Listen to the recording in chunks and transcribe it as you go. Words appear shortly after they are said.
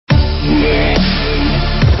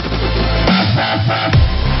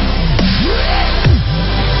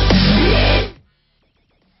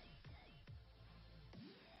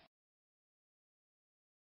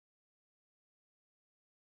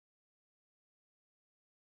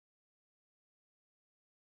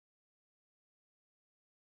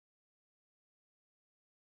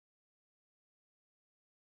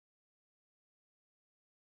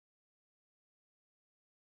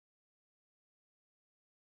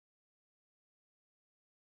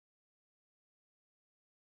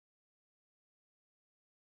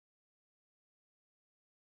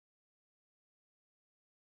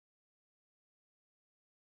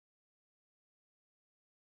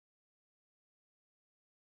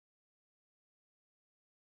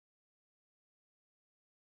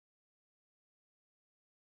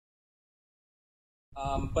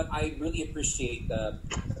But I really appreciate the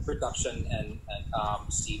production and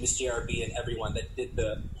see Miss JRB and everyone that did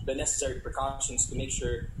the necessary precautions to make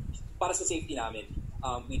sure para sa safety namin.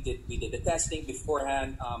 We did the testing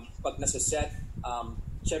beforehand. Pag nasa set,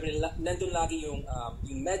 syempre nandun lagi yung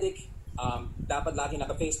medic. Dapat lagi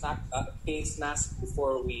face mask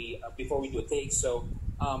before we do a take. So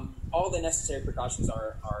all the necessary precautions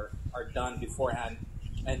are done beforehand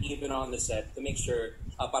and even on the set to make sure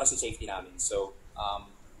para sa safety namin. So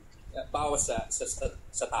bawas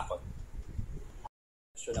sa takot.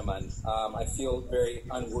 Sure naman. I feel very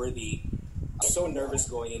unworthy. I'm so nervous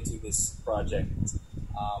going into this project.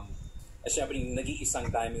 Siyempre,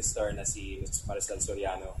 nag-iisang diamond star na si Ms. Maricel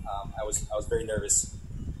Soriano. I was very nervous.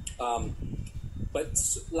 But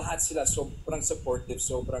lahat sila sobrang supportive,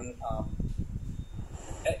 sobrang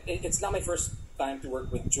it's not my first time to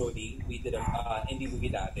work with Jodi. We did an indie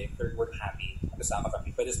movie dati, Third Word Happy, kasama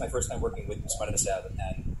kami. But it's my first time working with Ms. Maricel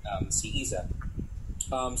and si Iza.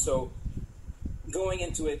 So going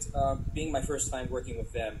into it, being my first time working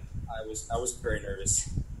with them, I was very nervous.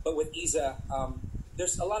 But with Iza,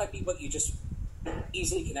 there's a lot of people that you just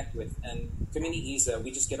easily connect with, and to me, Iza, we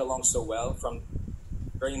just get along so well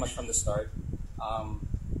very much from the start.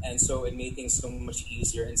 And so it made things so much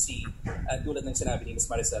easier. And see, tulad ng sinabi ni Ms.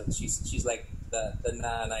 Maricel, she's like the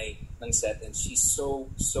nanay ng set, and she's so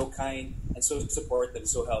kind and so supportive,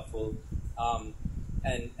 so helpful.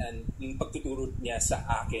 And yung pagtuturo niya sa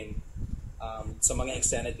akin, sa mga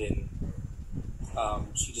eksena din,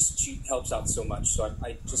 she helps out so much. So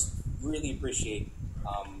I just really appreciate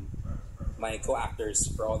my co-actors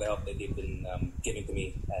for all the help that they've been giving to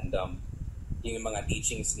me, and yung mga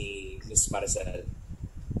teachings ni Ms. Maricel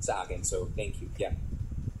sa akin. So thank you. Yeah.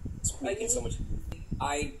 Thank you so much.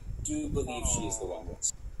 I do believe she is the one.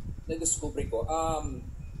 Na-discover ko,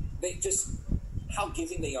 they just how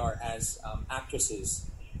giving they are as actresses.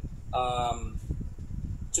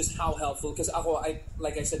 Just how helpful, because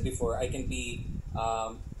like I said before, I can be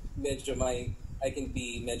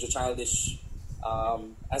medyo childish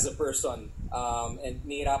as a person, and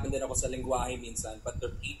nahihirapan din ako sa lengguwahe minsan, but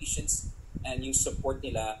their patience and yung support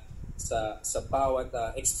nila sa bawat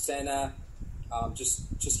eksena,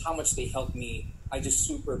 just how much they help me, I just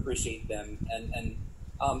super appreciate them. And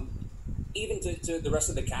even to the rest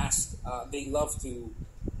of the cast, they love to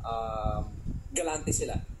galante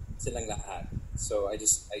silang lahat. So I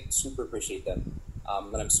super appreciate them,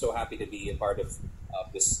 and I'm so happy to be a part of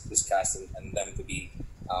this cast and them to be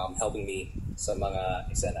helping me sa mga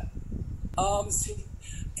eksena.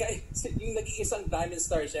 Yung nag-iisang diamond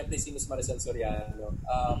star, syempre si Ms. Maricel Soriano.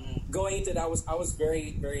 Going into that, I was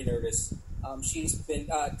very, very nervous. She's been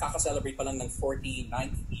kaka-celebrate pa lang ng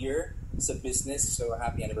 49th year sa business, so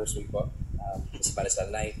happy anniversary po, Ms. Maricel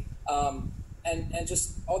Night. And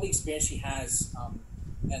just all the experience she has,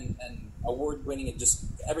 and award-winning, and just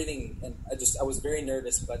everything. And I was very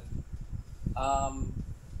nervous, but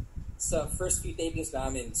sa first few tapings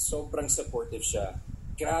namin, sobrang supportive siya.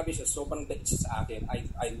 Grabe siya, sobrang bait siya sa akin.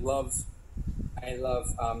 I love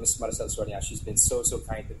Ms. Maricel Soriano. She's been so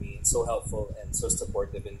kind to me, and so helpful and so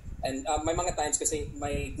supportive. And may mga times kasi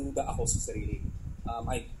may duda ako sa sarili.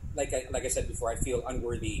 Like I said before, I feel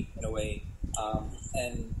unworthy in a way.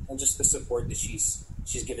 And just the support that she's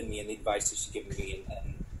given me and the advice that she's given me,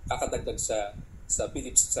 and kakadagdag sa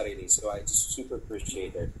belief sa sarili. So I just super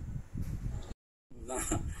appreciate her.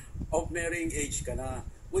 Of marrying age ka na,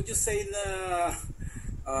 would you say na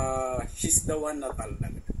she's the one na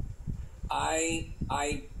talaga? I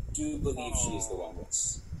do believe she is the one.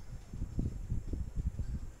 Yes.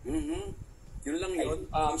 Yun lang yun.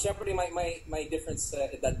 Syempre may difference sa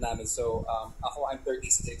edad namin. So ako, I'm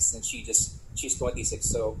 36 and she's 26.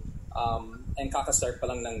 So and kakastart pa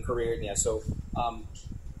lang ng career niya. So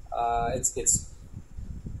it's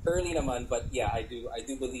early naman, but yeah, I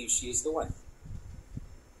do believe she is the one.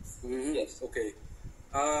 Yes. Okay.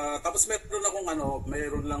 Tapos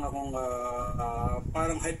meron lang akong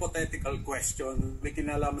parang hypothetical question, may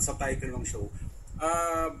kinalaman sa title ng show.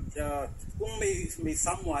 Kung may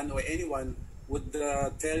someone or anyone would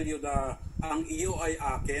tell you na ang iyo ay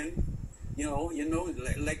akin, you know,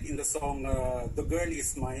 like in the song The Girl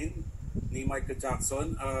Is Mine ni Michael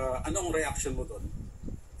Jackson, anong reaction mo doon?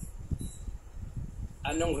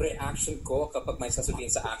 Anong reaction ko kapag may sasabihin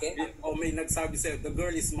sa akin? O may nagsabi sa'yo, the girl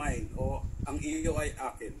is mine, o ang iyo ay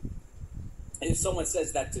akin. If someone says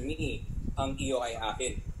that to me, ang iyo ay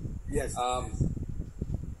akin. Yes.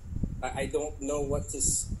 I don't know what to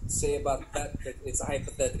say about that. It's a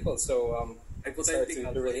hypothetical, so it's hard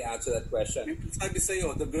to really answer that question. People sabi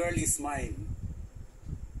sa'yo, the girl is mine.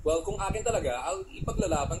 Well, kung akin talaga, I'll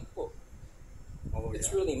ipaglaban ko. Oh,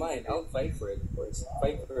 It's really mine. I'll fight for it, of course.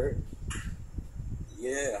 Fight for her.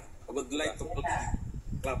 Yeah, I would like to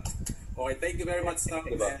clap. Okay, thank you very much, Sam.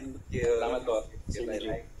 Salamat po.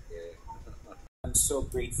 I'm so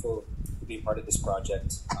grateful to be part of this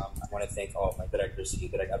project. I want to thank all of my directors,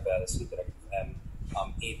 Direk Abel, Direk M,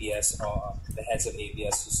 ABS, the heads of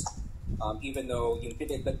ABS. Just, even though yung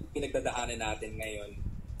pinagdadaanan natin ngayon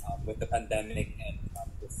with the pandemic and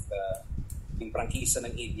with yung prangkisa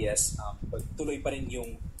ng ABS, tuloy pa rin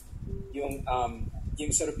yung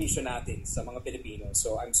serbisyo natin sa mga Pilipino.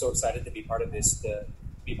 So I'm so excited to be part of this, to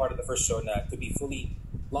be part of the first show to be fully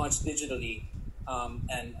launched digitally,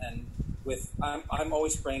 and with I'm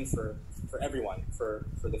always praying for everyone, for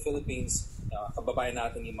the Philippines, kababayan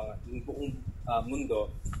natin yung buong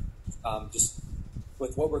mundo, just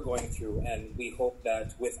with what we're going through, and we hope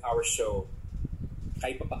that with our show,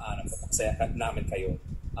 kahit pa paano, mapasaya namin kayo.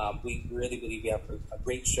 We really believe we have a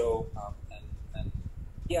great show, and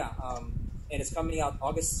it's coming out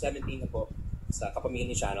August 17 na po sa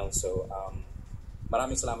Kapamilya Channel. So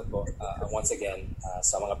maraming salamat po once again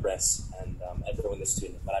sa mga press and everyone that's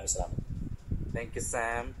tuned. Maraming salamat. Thank you,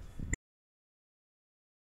 Sam.